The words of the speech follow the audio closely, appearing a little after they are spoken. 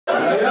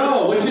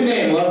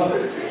love?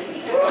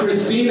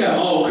 Kristina.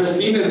 Oh,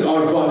 Kristina's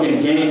are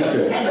fucking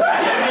gangster.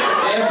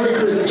 Every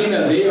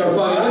Kristina, they are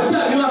fucking. What's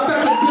up? You want to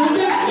fucking do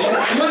this?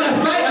 You want to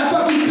fight? I'm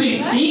fucking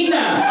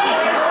Kristina.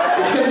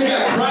 It's because they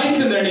got Christ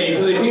in their name,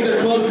 so they think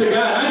they're close to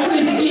God. I'm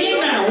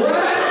Kristina.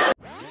 What?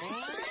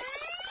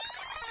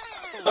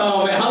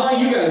 Oh man, how long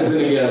you guys been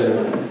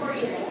together? 4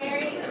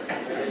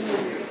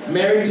 years.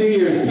 Married 2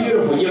 years.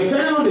 Beautiful. You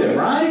found him,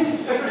 right?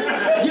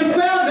 You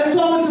found. That's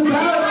all it's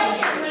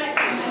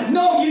about.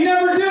 No, you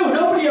never do.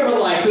 Nobody ever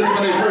likes us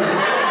when they first.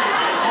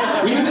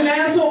 He was an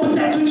asshole, but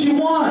that's what you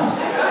want.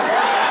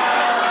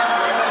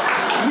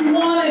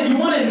 You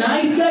want a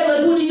nice guy?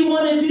 Like, what do you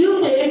want to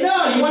do, babe?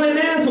 No, you want an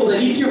asshole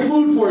that eats your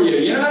food for you.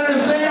 You know what I'm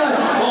saying? Like,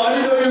 oh, I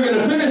didn't know you were going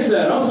to finish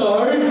that. I'm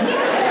sorry.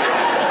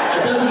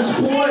 It doesn't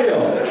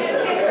spoil.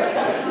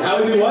 How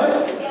is he what?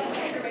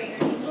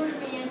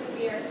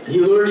 He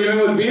lured you in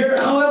with beer?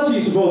 How else are you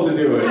supposed to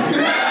do it? You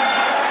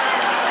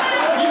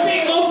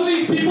think most of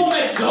these people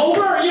met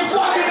sober? You're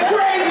fucking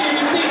crazy if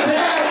you think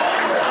that.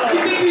 You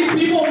think these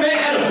people met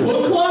at a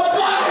book club?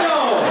 Fuck no!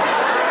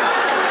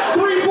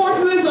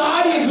 3/4 of this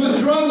audience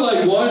was drunk,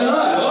 like, why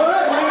not?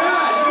 Alright, why not?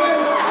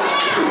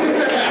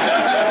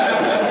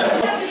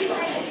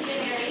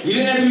 You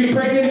didn't have to be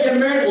pregnant to get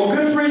married? Well,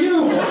 good for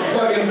you.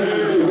 Fucking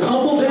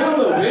humble down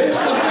though, bitch.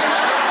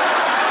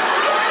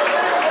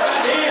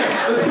 Goddamn,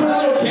 let's put a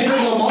little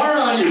Kendrick Lamar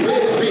on you,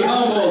 bitch. Be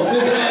humble,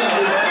 sit down.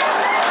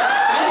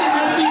 I didn't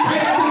have to be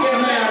pregnant to get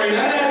married. I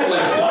didn't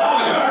like,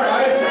 fuck,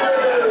 alright.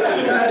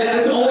 God,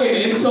 that's only an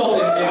insult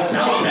in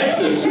South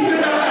Texas.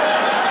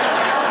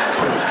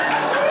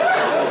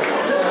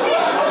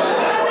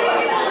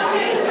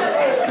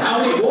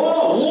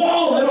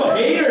 Whoa, little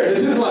hater. This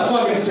is like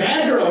fucking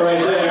sad girl right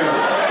there.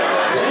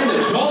 Man, the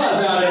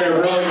cholas out of here,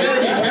 bro. You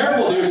better be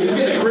careful, dude. She's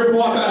gonna crib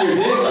walk on your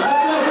dick. Like,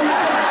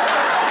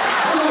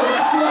 so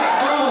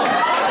fucked up.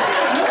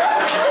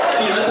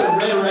 She let the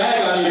red rag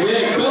on your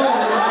dick. Boom.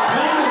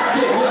 Clean this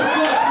dick. What the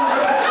fuck?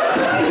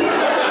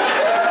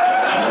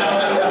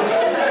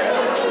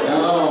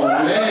 Oh,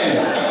 man.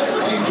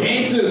 She's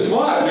gangsta as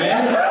fuck,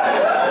 man.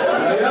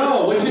 Yo,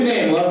 what's your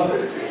name, love?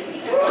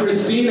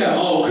 Christina.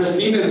 Oh,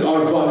 Kristina's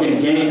are fucking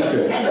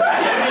gangster.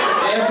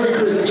 Every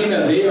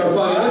Kristina, they are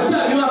fucking. What's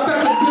up? You want to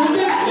fucking do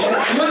this?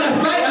 You want to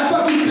fight? I'm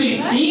fucking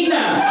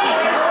Kristina.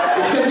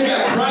 It's because they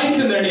got Christ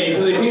in their name,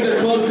 so they think they're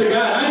close to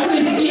God. I'm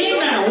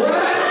Kristina.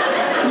 What?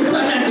 You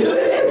want to do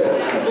this?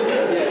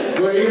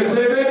 What are you gonna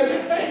say, babe?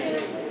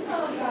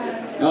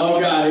 Oh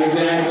God,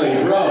 exactly,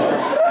 bro.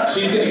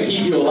 She's gonna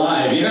keep you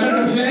alive. You know what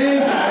I'm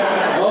saying?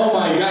 Oh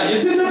my God,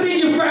 it's a good thing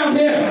you found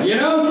him. You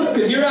know?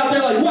 Because you're out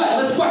there like, what?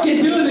 Let's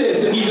fucking do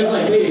this. And he's just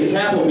like, babe, it's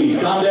Applebee's.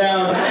 Calm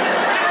down. All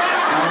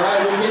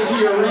right, we'll get you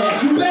your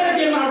ranch. You better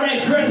get my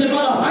ranch dressing,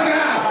 motherfucker.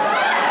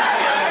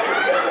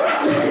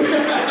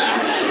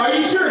 Are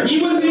you sure he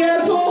was the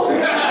asshole?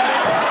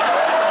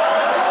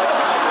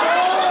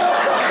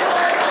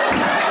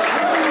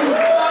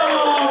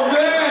 Oh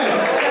man!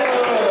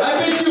 I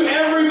bet you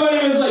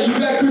everybody was like, you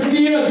got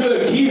Christina?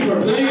 Good, keep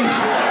her, please.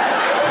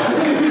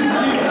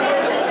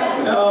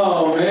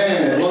 Oh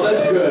man, well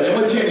that's good. And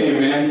what's your name,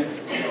 man?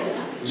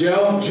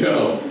 Joe?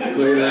 Joe.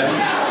 Look at that.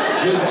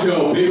 Just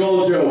Joe. Big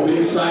old Joe.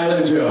 Big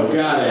silent Joe.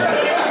 Got it.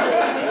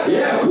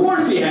 Yeah, of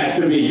course he has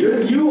to be.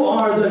 You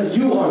are the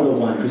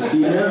one,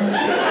 Kristina.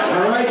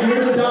 All right,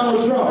 you're the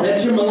Donald Trump.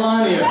 That's your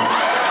Melania.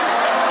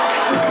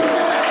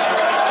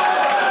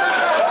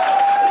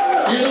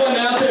 You're the one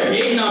out there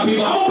hating on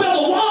people. I'm gonna build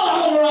a wall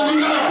all around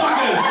you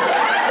motherfuckers.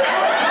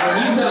 And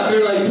he's out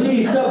there like,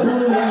 please stop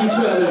bullying each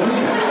other.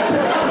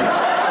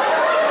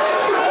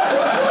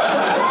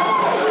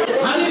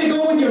 How did it go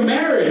with your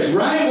marriage,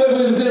 right?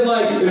 Was it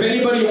like, if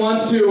anybody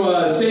wants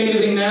to say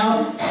anything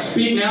now,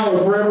 speak now or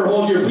forever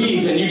hold your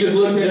peace, and you just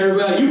looked at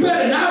everybody like, you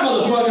better not,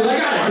 motherfuckers, I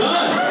got a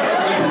gun.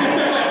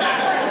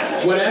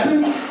 What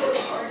happened?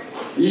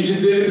 You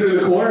just did it through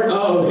the court?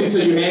 Oh, okay, so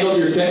you handled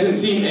your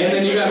sentencing and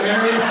then you got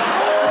married?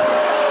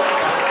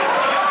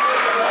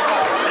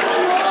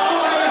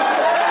 Oh,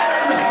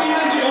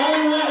 Christina's the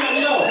only one that,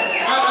 yo,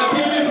 I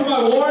came in for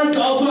my warrants,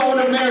 also I want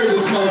to marry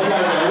this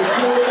motherfucker. Are you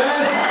cool with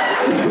that?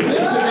 They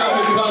took out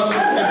my cuffs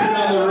and put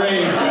on the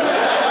ring.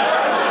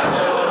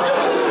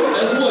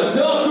 That's what's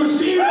up,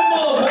 Kristina,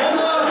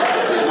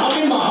 motherfucker. I'm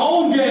in my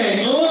own gang.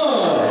 You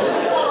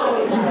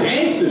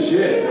gangsta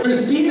shit.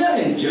 Kristina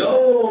and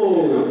Joe.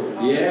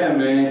 Yeah,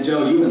 man.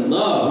 Joe, you in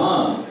love,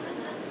 huh?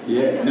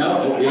 Yeah.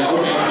 No? Yeah,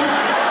 okay.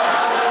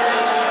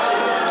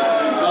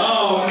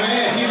 Oh,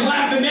 man. She's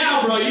laughing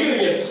now, bro. You're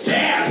gonna get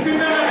stabbed.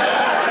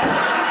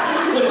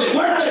 Was it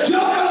worth the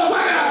joke,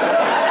 motherfucker?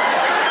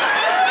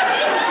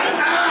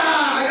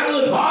 Ah, I gotta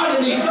look hard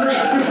in these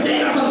streets.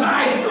 Kristina for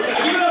life.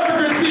 Give it up for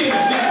Kristina.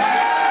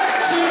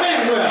 She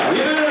meant well.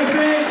 You know what I'm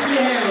saying? She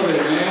handled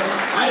it, man.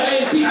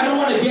 See, I don't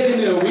want to get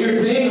into a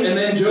weird thing, and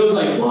then Joe's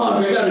like, fuck,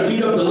 I gotta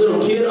beat up the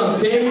little kid on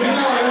stage. You know,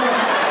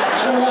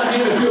 I don't want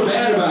him to feel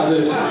bad about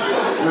this.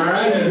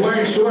 Alright? He's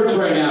wearing shorts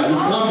right now. He's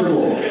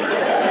comfortable.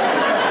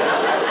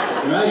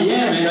 Right?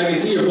 Yeah, man, I can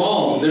see your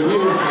balls. They're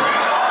beautiful. They're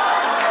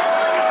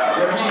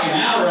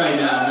hanging out right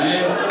now,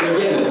 man. They're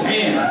getting a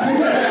tan.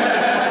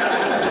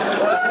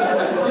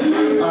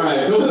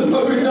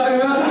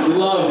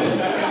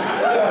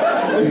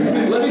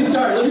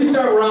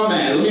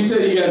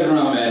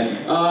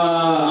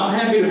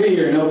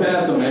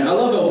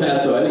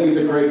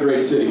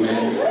 city,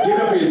 man. Give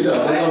it up for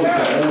yourselves. I love you,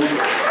 guys.